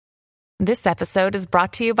This episode is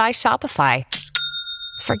brought to you by Shopify.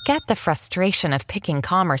 Forget the frustration of picking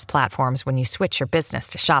commerce platforms when you switch your business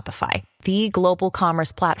to Shopify, the global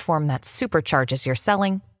commerce platform that supercharges your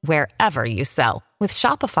selling wherever you sell. With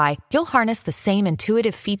Shopify, you'll harness the same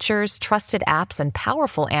intuitive features, trusted apps, and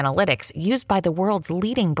powerful analytics used by the world's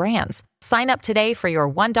leading brands. Sign up today for your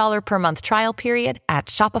 $1 per month trial period at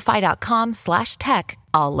shopify.com/tech,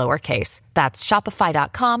 all lowercase. That's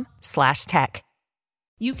shopify.com/tech.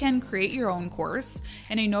 You can create your own course.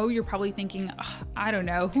 And I know you're probably thinking, I don't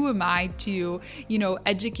know, who am I to,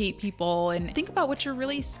 educate people and think about what you're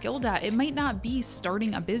really skilled at. It might not be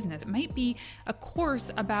starting a business. It might be a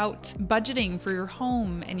course about budgeting for your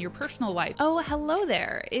home and your personal life. Oh, hello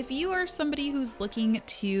there. If you are somebody who's looking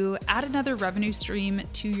to add another revenue stream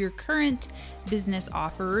to your current business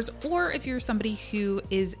offers, or if you're somebody who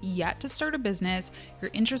is yet to start a business,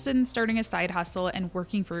 you're interested in starting a side hustle and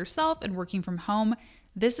working for yourself and working from home,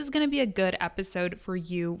 this is going to be a good episode for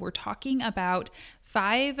you. We're talking about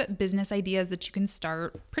 5 business ideas that you can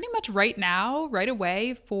start pretty much right now, right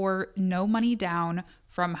away, for no money down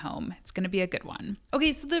from home. It's going to be a good one.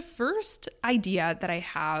 Okay, so the first idea that I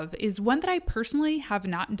have is one that I personally have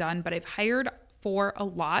not done, but I've hired for a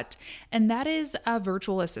lot, and that is a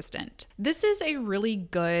virtual assistant. This is a really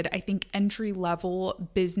good, I think, entry-level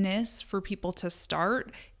business for people to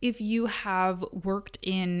start. If you have worked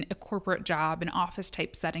in a corporate job, an office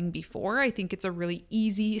type setting before, I think it's a really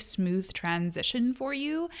easy, smooth transition for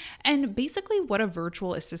you. And basically what a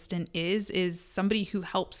virtual assistant is somebody who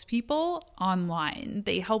helps people online.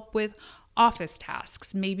 They help with office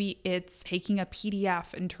tasks. Maybe it's taking a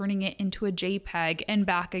PDF and turning it into a JPEG and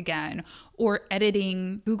back again, or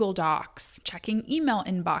editing Google Docs, checking email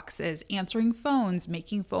inboxes, answering phones,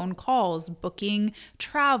 making phone calls, booking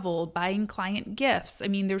travel, buying client gifts. I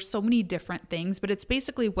mean, there's so many different things, but it's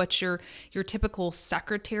basically what your typical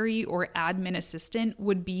secretary or admin assistant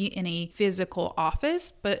would be in a physical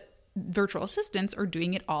office, but virtual assistants are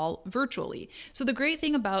doing it all virtually. So the great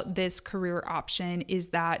thing about this career option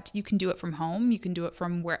is that you can do it from home. You can do it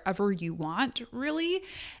from wherever you want, really.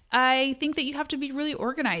 I think that you have to be really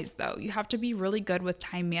organized, though. You have to be really good with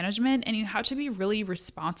time management, and you have to be really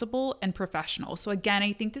responsible and professional. So again,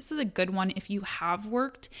 I think this is a good one if you have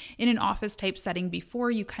worked in an office type setting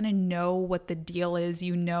before. You kind of know what the deal is.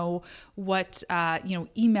 You know what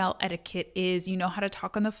email etiquette is. You know how to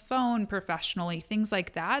talk on the phone professionally, things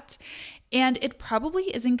like that. And it probably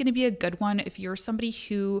isn't going to be a good one if you're somebody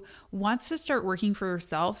who wants to start working for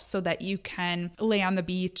yourself so that you can lay on the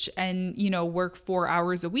beach and, work 4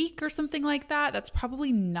 hours a week or something like that. That's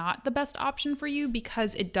probably not the best option for you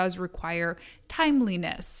because it does require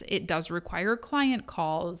timeliness. It does require client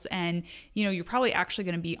calls. And, you're probably actually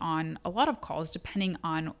going to be on a lot of calls depending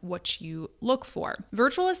on what you look for.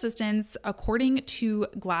 Virtual assistants, according to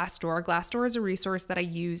Glassdoor is a resource that I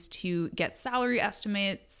use to get salary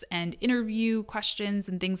estimates and interview questions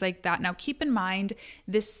and things like that. Now, keep in mind,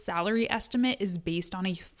 this salary estimate is based on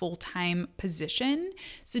a full-time position.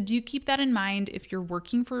 So do keep that in mind. If you're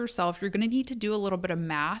working for yourself, you're going to need to do a little bit of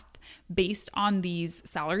math based on these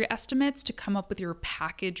salary estimates to come up with your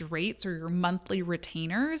package rates or your monthly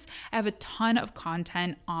retainers. I have a ton of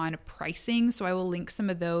content on pricing, so I will link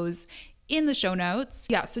some of those in the show notes.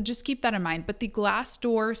 Yeah, so just keep that in mind. But the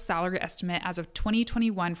Glassdoor salary estimate as of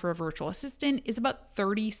 2021 for a virtual assistant is about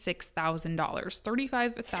 $36,000,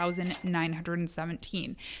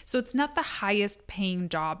 $35,917. So it's not the highest paying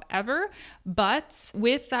job ever, but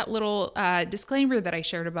with that little disclaimer that I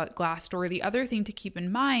shared about Glassdoor, the other thing to keep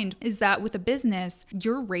in mind is that with a business,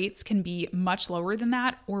 your rates can be much lower than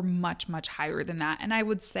that or much, much higher than that. And I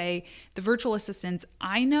would say the virtual assistants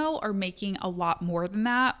I know are making a lot more than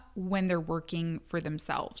that when they're working for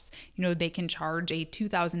themselves. They can charge a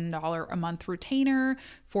 $2,000 a month retainer,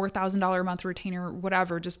 $4,000 a month retainer,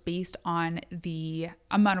 whatever, just based on the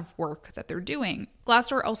amount of work that they're doing.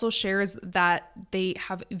 Glassdoor also shares that they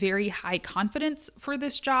have very high confidence for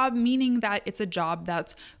this job, meaning that it's a job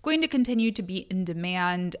that's going to continue to be in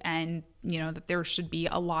demand and that there should be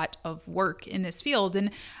a lot of work in this field.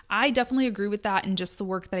 And I definitely agree with that in just the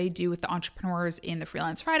work that I do with the entrepreneurs in the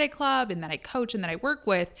Freelance Friday Club and that I coach and that I work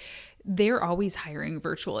with. They're always hiring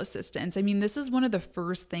virtual assistants. I mean, this is one of the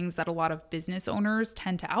first things that a lot of business owners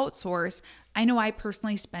tend to outsource. I know I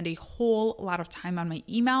personally spend a whole lot of time on my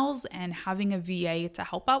emails, and having a VA to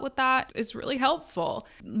help out with that is really helpful.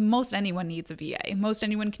 Most anyone needs a VA. Most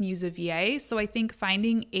anyone can use a VA. So I think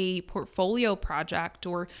finding a portfolio project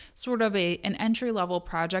or sort of an entry-level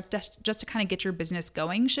project just to kind of get your business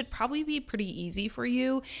going should probably be pretty easy for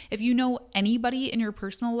you. If you know anybody in your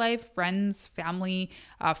personal life, friends, family,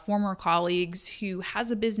 former former colleagues who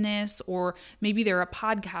has a business, or maybe they're a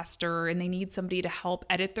podcaster and they need somebody to help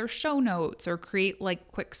edit their show notes or create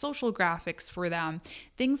like quick social graphics for them,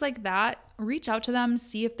 things like that, reach out to them,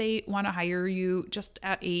 see if they want to hire you just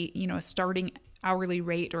at a, a starting hourly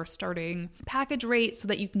rate or starting package rate so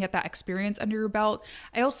that you can get that experience under your belt.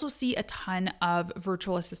 I also see a ton of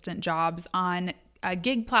virtual assistant jobs on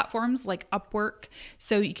gig platforms like Upwork,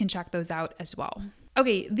 so you can check those out as well.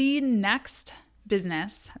 Okay, the next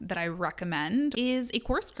business that I recommend is a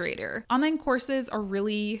course creator. Online courses are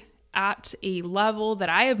really at a level that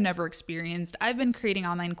I have never experienced. I've been creating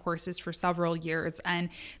online courses for several years, and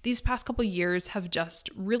these past couple of years have just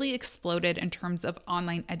really exploded in terms of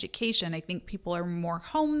online education. I think people are more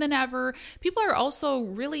home than ever. People are also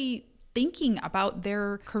really thinking about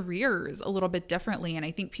their careers a little bit differently. And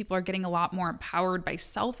I think people are getting a lot more empowered by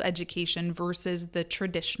self-education versus the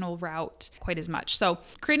traditional route quite as much. So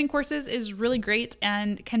creating courses is really great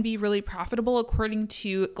and can be really profitable. According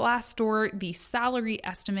to Glassdoor, the salary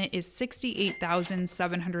estimate is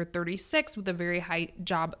 $68,736 with a very high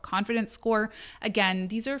job confidence score. Again,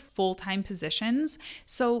 these are full-time positions.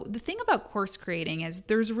 So the thing about course creating is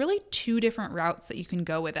there's really two different routes that you can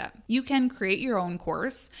go with it. You can create your own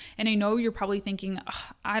course, and I know you're probably thinking,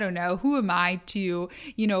 I don't know, who am I to,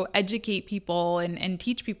 educate people and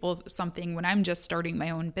teach people something when I'm just starting my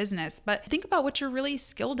own business? But think about what you're really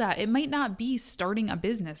skilled at. It might not be starting a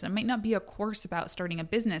business. It might not be a course about starting a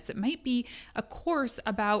business. It might be a course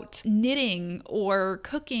about knitting or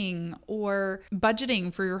cooking or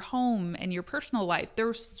budgeting for your home and your personal life. There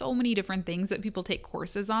are so many different things that people take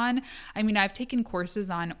courses on. I mean, I've taken courses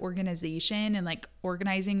on organization and like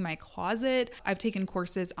organizing my closet. I've taken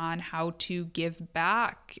courses on how to give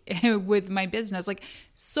back with my business, like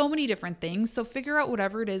so many different things. So figure out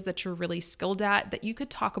whatever it is that you're really skilled at that you could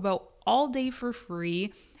talk about all day for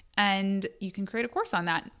free, and you can create a course on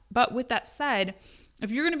that. But with that said, if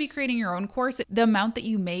you're going to be creating your own course, the amount that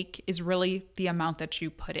you make is really the amount that you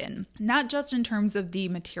put in, not just in terms of the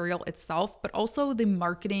material itself, but also the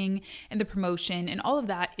marketing and the promotion, and all of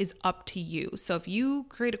that is up to you. So if you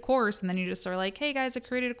create a course and then you just are like, hey guys, I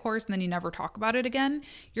created a course, and then you never talk about it again,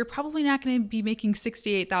 you're probably not going to be making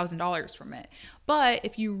 $68,000 from it. But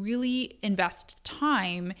if you really invest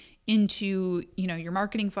time into, your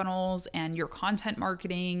marketing funnels and your content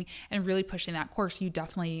marketing and really pushing that course, you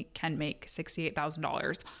definitely can make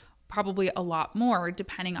 $68,000. Probably a lot more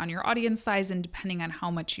depending on your audience size and depending on how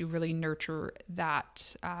much you really nurture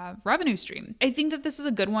that revenue stream. I think that this is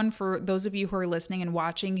a good one for those of you who are listening and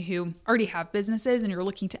watching who already have businesses and you're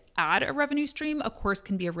looking to add a revenue stream. A course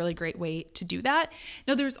can be a really great way to do that.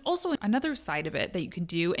 Now, there's also another side of it that you can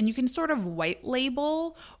do, and you can sort of white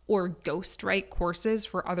label or ghostwrite courses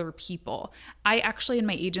for other people. I actually, in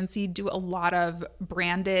my agency, do a lot of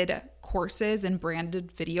branded courses and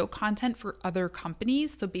branded video content for other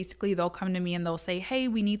companies. So basically they'll come to me and they'll say, hey,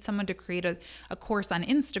 we need someone to create a course on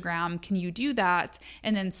Instagram. Can you do that?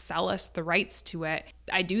 And then sell us the rights to it.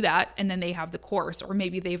 I do that, and then they have the course. Or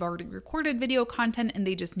maybe they've already recorded video content and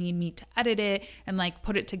they just need me to edit it and like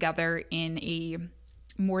put it together in a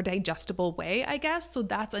more digestible way, I guess. So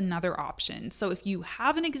that's another option. So if you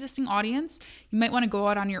have an existing audience, you might want to go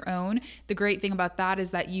out on your own. The great thing about that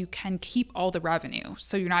is that you can keep all the revenue.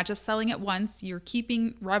 So you're not just selling it once, you're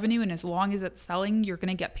keeping revenue, and as long as it's selling, you're going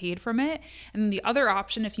to get paid from it. And then the other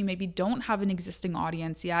option, if you maybe don't have an existing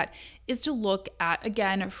audience yet, is to look at,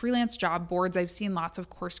 again, freelance job boards. I've seen lots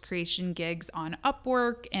of course creation gigs on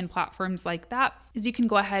Upwork and platforms like that. Is you can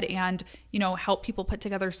go ahead and, help people put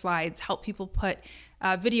together slides, help people put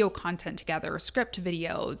video content together, script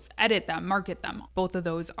videos, edit them, market them. Both of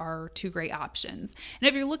those are two great options. And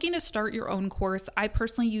if you're looking to start your own course, I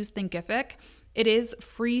personally use Thinkific. It is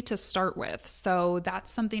free to start with, so that's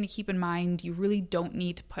something to keep in mind. You really don't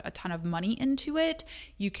need to put a ton of money into it.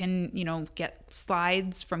 You can, get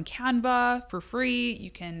slides from Canva for free. You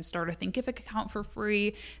can start a Thinkific account for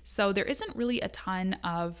free. So there isn't really a ton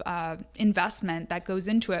of investment that goes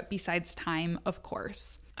into it besides time, of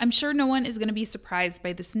course. I'm sure no one is going to be surprised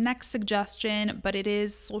by this next suggestion, but it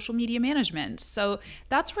is social media management. So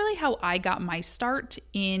that's really how I got my start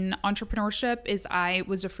in entrepreneurship. Is I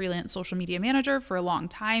was a freelance social media manager for a long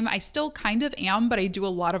time. I still kind of am, but I do a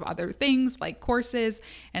lot of other things like courses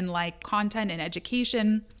and like content and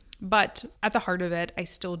education. But at the heart of it, I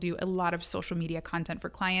still do a lot of social media content for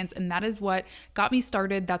clients. And that is what got me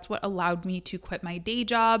started. That's what allowed me to quit my day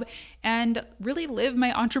job and really live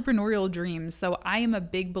my entrepreneurial dreams. So I am a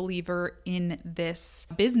big believer in this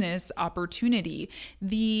business opportunity.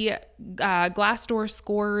 The Glassdoor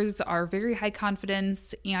scores are very high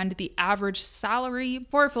confidence, and the average salary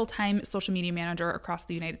for a full-time social media manager across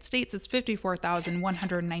the United States is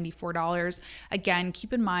 $54,194. Again,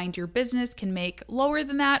 keep in mind your business can make lower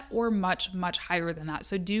than that or much, much higher than that.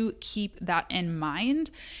 So do keep that in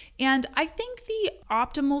mind. And I think the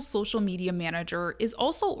optimal social media manager is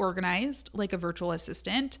also organized like a virtual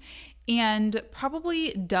assistant and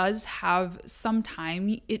probably does have some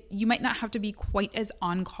time. You might not have to be quite as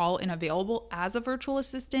on call and available as a virtual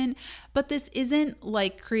assistant, but this isn't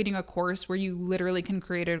like creating a course where you literally can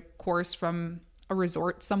create a course from a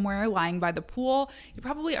resort somewhere lying by the pool. You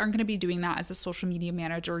probably aren't going to be doing that as a social media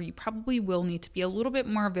manager. You probably will need to be a little bit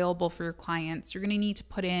more available for your clients. You're going to need to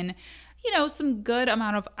put in, some good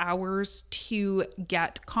amount of hours to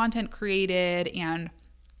get content created and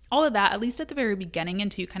all of that, at least at the very beginning,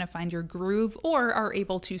 until you kind of find your groove or are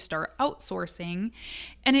able to start outsourcing.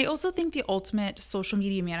 And I also think the ultimate social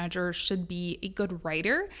media manager should be a good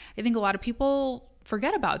writer. I think a lot of people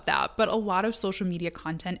forget about that, but a lot of social media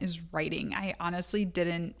content is writing. I honestly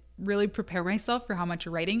didn't really prepare myself for how much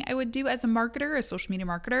writing I would do as a marketer, a social media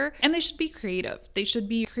marketer. And they should be creative. They should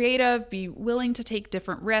be creative, be willing to take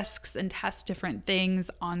different risks and test different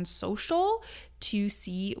things on social to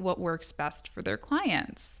see what works best for their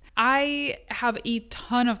clients. I have a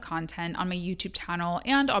ton of content on my YouTube channel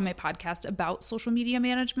and on my podcast about social media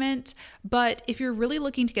management, but if you're really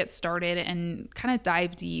looking to get started and kind of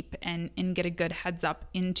dive deep and get a good heads up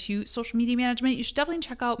into social media management, you should definitely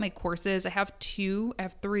check out my courses. I have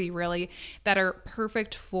three really, that are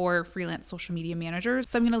perfect for freelance social media managers.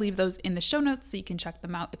 So I'm going to leave those in the show notes so you can check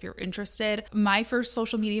them out if you're interested. My first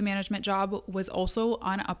social media management job was also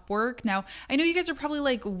on Upwork. Now, I know you guys are probably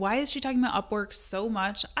like, why is she talking about Upwork so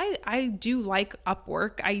much? I do like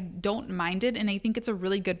Upwork. I don't mind it. And I think it's a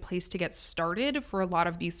really good place to get started for a lot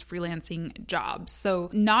of these freelancing jobs. So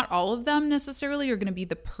not all of them necessarily are going to be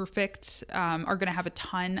the perfect, are going to have a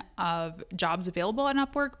ton of jobs available on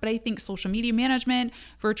Upwork. But I think social media management,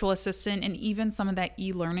 virtual assistant, and even some of that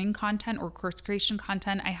e-learning content or course creation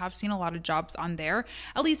content, I have seen a lot of jobs on there,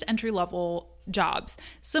 at least entry-level jobs.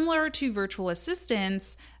 Similar to virtual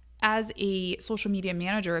assistants, as a social media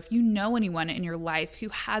manager, if you know anyone in your life who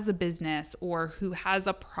has a business or who has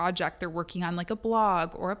a project they're working on, like a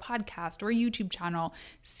blog or a podcast or a YouTube channel,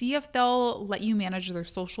 see if they'll let you manage their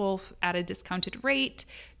social at a discounted rate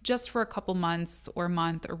just for a couple months or a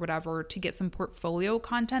month or whatever to get some portfolio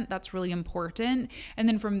content. That's really important. And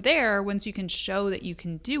then from there, once you can show that you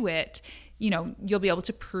can do it, you'll be able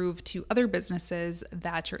to prove to other businesses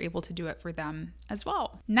that you're able to do it for them as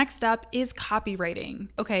well. Next up is copywriting.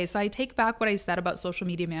 Okay, so I take back what I said about social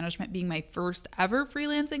media management being my first ever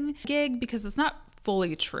freelancing gig because it's not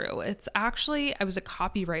fully true. It's actually, I was a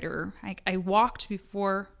copywriter. I walked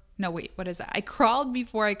before... No, wait, what is that? I crawled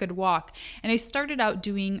before I could walk. And I started out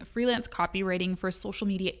doing freelance copywriting for a social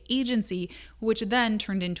media agency, which then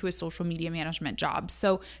turned into a social media management job.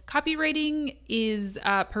 So copywriting is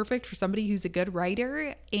perfect for somebody who's a good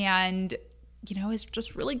writer and is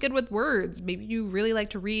just really good with words. Maybe you really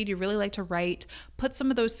like to read, you really like to write. Put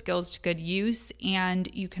some of those skills to good use, and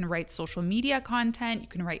you can write social media content, you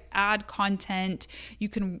can write ad content, you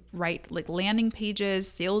can write like landing pages,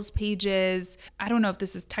 sales pages. I don't know if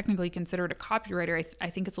this is technically considered a copywriter.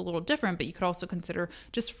 I think it's a little different, but you could also consider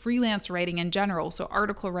just freelance writing in general. So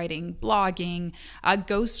article writing, blogging,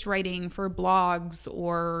 ghost writing for blogs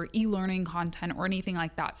or e-learning content or anything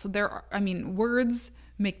like that. So words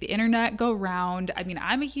make the internet go round.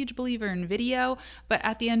 I'm a huge believer in video, but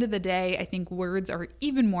at the end of the day, I think words are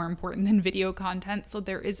even more important than video content. So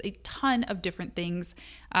there is a ton of different things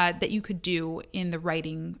that you could do in the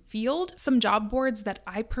writing field. Some job boards that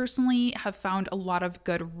I personally have found a lot of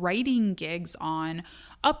good writing gigs on.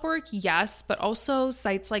 Upwork, yes, but also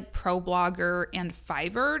sites like ProBlogger and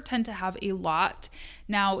Fiverr tend to have a lot.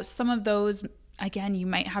 Now, some of those, again, you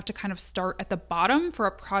might have to kind of start at the bottom for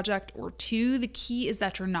a project or two. The key is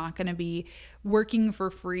that you're not going to be working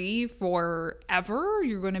for free forever.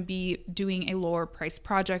 You're going to be doing a lower price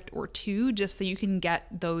project or two just so you can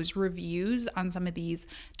get those reviews on some of these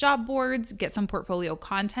job boards, get some portfolio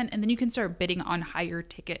content, and then you can start bidding on higher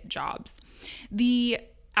ticket jobs. The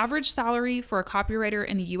average salary for a copywriter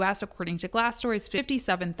in the US, according to Glassdoor, is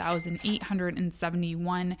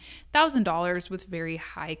 $57,871,000 with very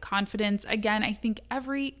high confidence. Again, I think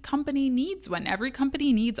every company needs one. Every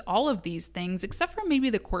company needs all of these things, except for maybe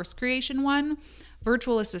the course creation one.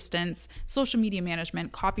 virtual assistants, social media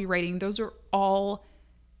management, copywriting. Those are all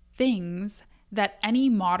things that any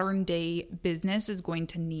modern day business is going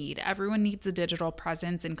to need. Everyone needs a digital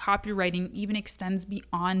presence, and copywriting even extends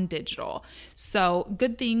beyond digital. So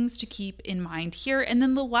good things to keep in mind here. And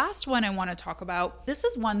then the last one I want to talk about, this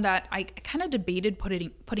is one that I kind of debated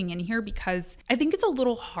putting in here because I think it's a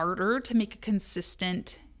little harder to make a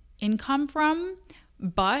consistent income from,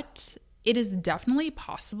 but it is definitely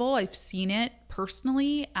possible. I've seen it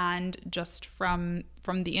personally and just from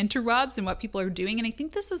the interwebs and what people are doing. And I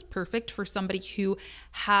think this is perfect for somebody who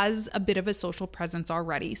has a bit of a social presence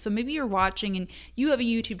already. So maybe you're watching and you have a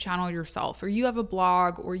YouTube channel yourself, or you have a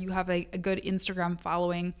blog, or you have a good Instagram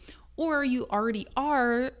following, or you already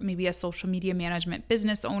are maybe a social media management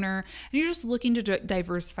business owner and you're just looking to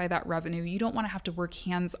diversify that revenue. You don't want to have to work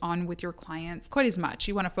hands-on with your clients quite as much.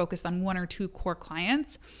 You want to focus on one or two core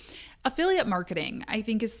clients. Affiliate marketing, I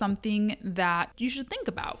think, is something that you should think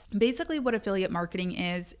about. Basically, what affiliate marketing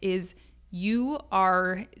is you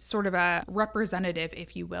are sort of a representative,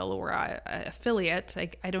 if you will, or a affiliate.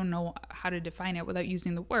 I don't know how to define it without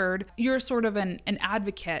using the word. You're sort of an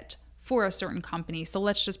advocate for a certain company. So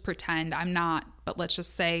let's just pretend I'm not, but let's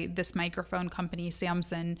just say this microphone company,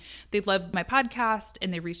 Samson, they loved my podcast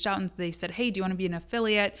and they reached out and they said, hey, do you want to be an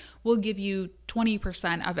affiliate? We'll give you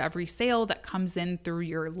 20% of every sale that comes in through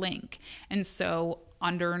your link. And so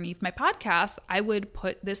underneath my podcast, I would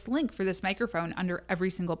put this link for this microphone under every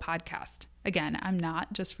single podcast. Again, I'm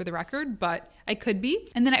not, just for the record, but I could be.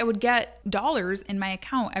 And then I would get dollars in my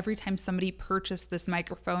account every time somebody purchased this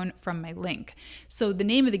microphone from my link. So the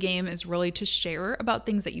name of the game is really to share about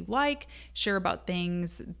things that you like, share about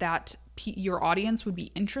things that your audience would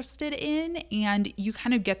be interested in, and you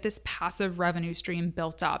kind of get this passive revenue stream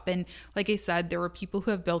built up. And like I said, there are people who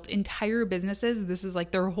have built entire businesses. This is like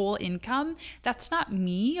their whole income. That's not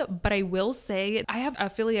me, but I will say I have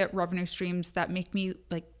affiliate revenue streams that make me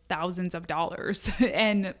like thousands of dollars,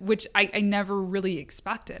 and which I never really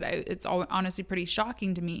expected. It's honestly pretty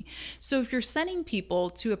shocking to me. So if you're sending people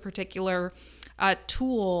to a particular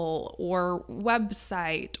tool or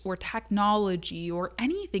website or technology or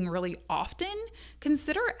anything really often,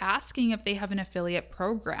 consider asking if they have an affiliate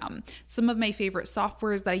program. Some of my favorite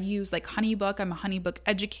softwares that I use, like HoneyBook, I'm a HoneyBook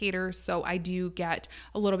educator, so I do get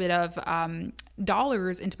a little bit of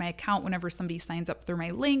dollars into my account whenever somebody signs up through my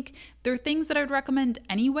link. They're things that I would recommend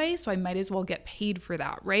anyway, so I might as well get paid for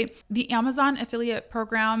that, right? The Amazon affiliate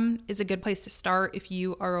program is a good place to start if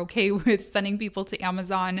you are okay with sending people to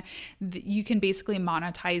Amazon. You can basically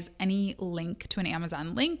monetize any link to an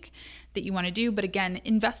Amazon link that you want to do. But again,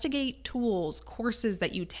 investigate tools, courses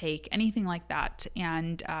that you take, anything like that,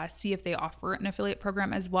 and see if they offer an affiliate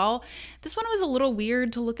program as well. This one was a little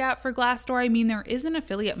weird to look at for Glassdoor. I mean, there is an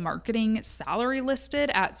affiliate marketing salary listed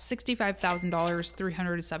at $65,000,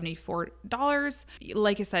 $374.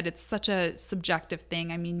 Like I said, it's such a subjective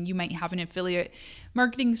thing. I mean, you might have an affiliate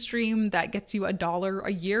marketing stream that gets you $1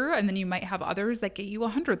 a year, and then you might have others that get you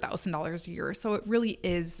 $100,000 a year. So it really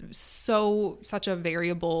is such a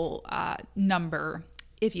variable number,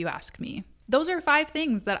 if you ask me. Those are 5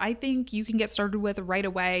 things that I think you can get started with right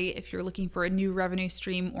away if you're looking for a new revenue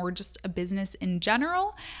stream or just a business in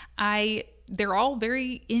general. They're all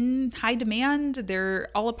very in high demand. They're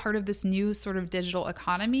all a part of this new sort of digital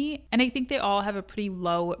economy. And I think they all have a pretty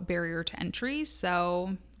low barrier to entry.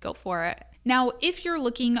 So go for it. Now, if you're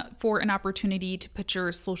looking for an opportunity to put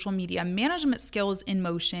your social media management skills in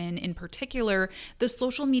motion, in particular, the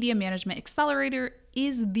Social Media Management Accelerator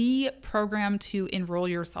is the program to enroll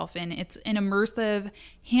yourself in. It's an immersive,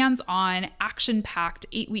 hands-on, action-packed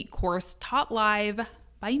 8-week course taught live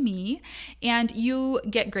by me, and you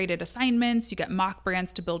get graded assignments, you get mock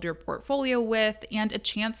brands to build your portfolio with, and a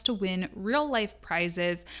chance to win real life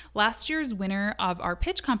prizes. Last year's winner of our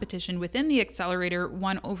pitch competition within the accelerator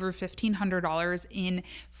won over $1,500 in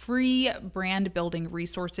free brand building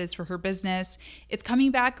resources for her business. It's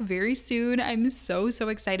coming back very soon. I'm so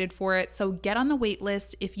excited for it. So get on the wait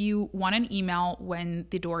list if you want an email when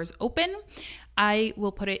the doors open. I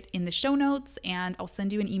will put it in the show notes, and I'll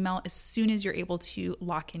send you an email as soon as you're able to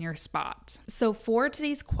lock in your spot. So for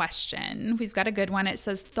today's question, we've got a good one. It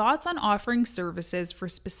says, thoughts on offering services for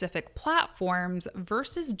specific platforms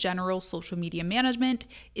versus general social media management.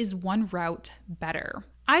 Is one route better?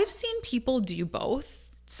 I've seen people do both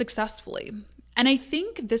successfully. And I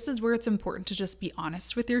think this is where it's important to just be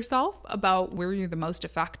honest with yourself about where you're the most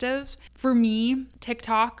effective. For me,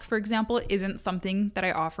 TikTok, for example, isn't something that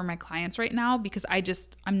I offer my clients right now because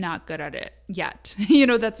I'm not good at it yet.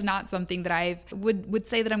 That's not something that I would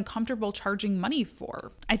say that I'm comfortable charging money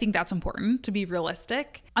for. I think that's important to be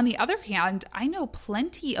realistic. On the other hand, I know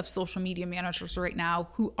plenty of social media managers right now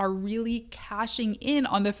who are really cashing in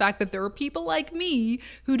on the fact that there are people like me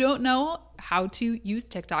who don't know how to use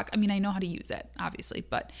TikTok. I mean, I know how to use it, obviously,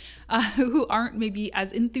 but who aren't maybe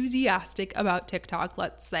as enthusiastic about TikTok,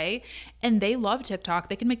 let's say, and they love TikTok.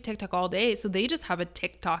 They can make TikTok all day. So they just have a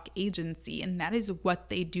TikTok agency, and that is what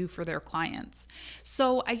they do for their clients.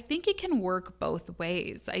 So I think it can work both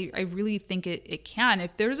ways. I really think it can.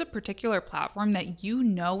 If there's a particular platform that you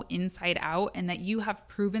know inside out and that you have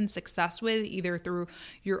proven success with, either through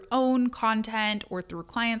your own content or through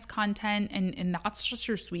clients' content, and that's just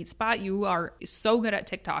your sweet spot, you are so good at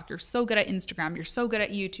TikTok, you're so good at Instagram, you're so good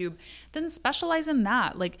at YouTube, then specialize in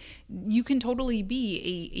that. Like, you can totally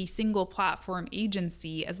be a single platform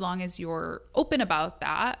agency as long as you're open about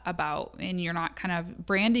that, and you're not kind of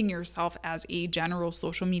branding yourself as a general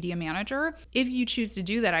social media manager. If you choose to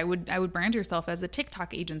do that, I would brand yourself as a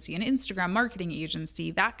TikTok agency, an Instagram marketing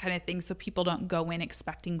agency, that kind of thing, so people don't go in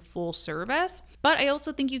expecting full service. But I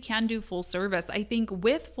also think you can do full service. I think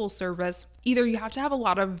with full service, either you have to have a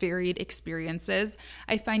lot of varied experiences.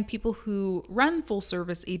 I find people who run full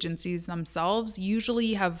service agencies themselves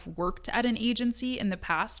usually have worked at an agency in the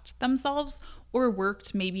past themselves, or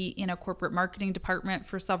worked maybe in a corporate marketing department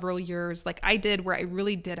for several years, like I did, where I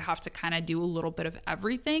really did have to kind of do a little bit of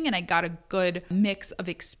everything and I got a good mix of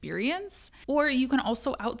experience. Or you can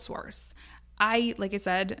also outsource. Like I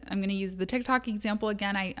said, I'm going to use the TikTok example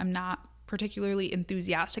again. I'm not particularly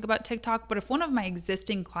enthusiastic about TikTok, but if one of my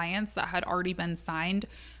existing clients that had already been signed,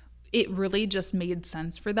 it really just made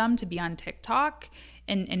sense for them to be on TikTok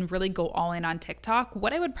and really go all in on TikTok,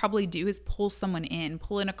 what I would probably do is pull in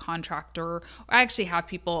a contractor, or I actually have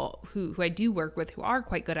people who I do work with who are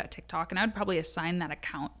quite good at TikTok, and I would probably assign that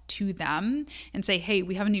account to them and say, hey,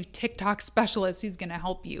 we have a new TikTok specialist who's going to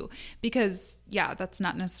help you, because that's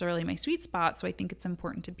not necessarily my sweet spot. So I think it's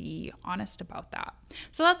important to be honest about that.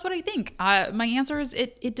 So that's what I think. My answer is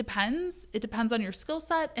it depends. It depends on your skill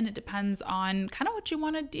set, and it depends on kind of what you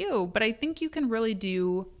want to do. But I think you can really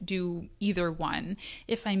do either one,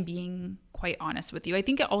 if I'm being quite honest with you. I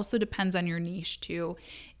think it also depends on your niche too.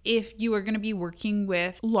 If you are going to be working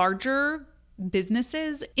with larger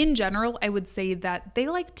businesses in general, I would say that they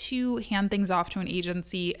like to hand things off to an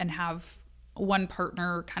agency and have one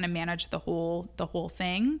partner kind of manage the whole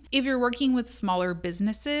thing. If you're working with smaller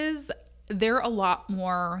businesses, they're a lot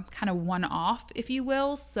more kind of one-off, if you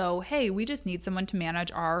will. So, hey, we just need someone to manage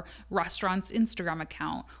our restaurant's Instagram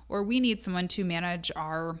account, or we need someone to manage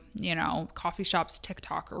our, coffee shop's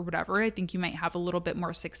TikTok or whatever. I think you might have a little bit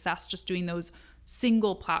more success just doing those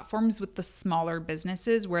single platforms with the smaller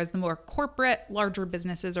businesses, whereas the more corporate, larger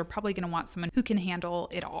businesses are probably going to want someone who can handle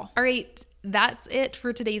it all. All right, that's it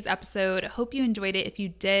for today's episode. Hope you enjoyed it. If you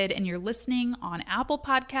did and you're listening on Apple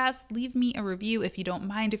Podcasts, leave me a review. If you don't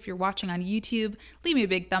mind, if you're watching on YouTube, leave me a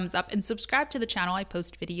big thumbs up and subscribe to the channel. I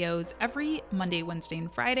post videos every Monday, Wednesday,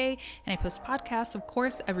 and Friday, and I post podcasts, of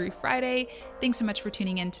course, every Friday. Thanks so much for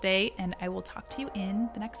tuning in today, and I will talk to you in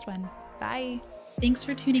the next one. Bye. Thanks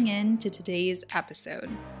for tuning in to today's episode.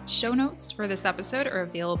 Show notes for this episode are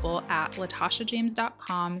available at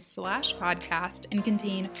latashajames.com/podcast and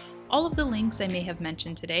contain all of the links I may have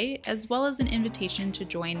mentioned today, as well as an invitation to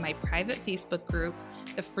join my private Facebook group,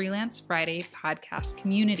 the Freelance Friday Podcast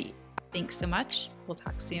Community. Thanks so much. We'll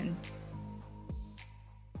talk soon.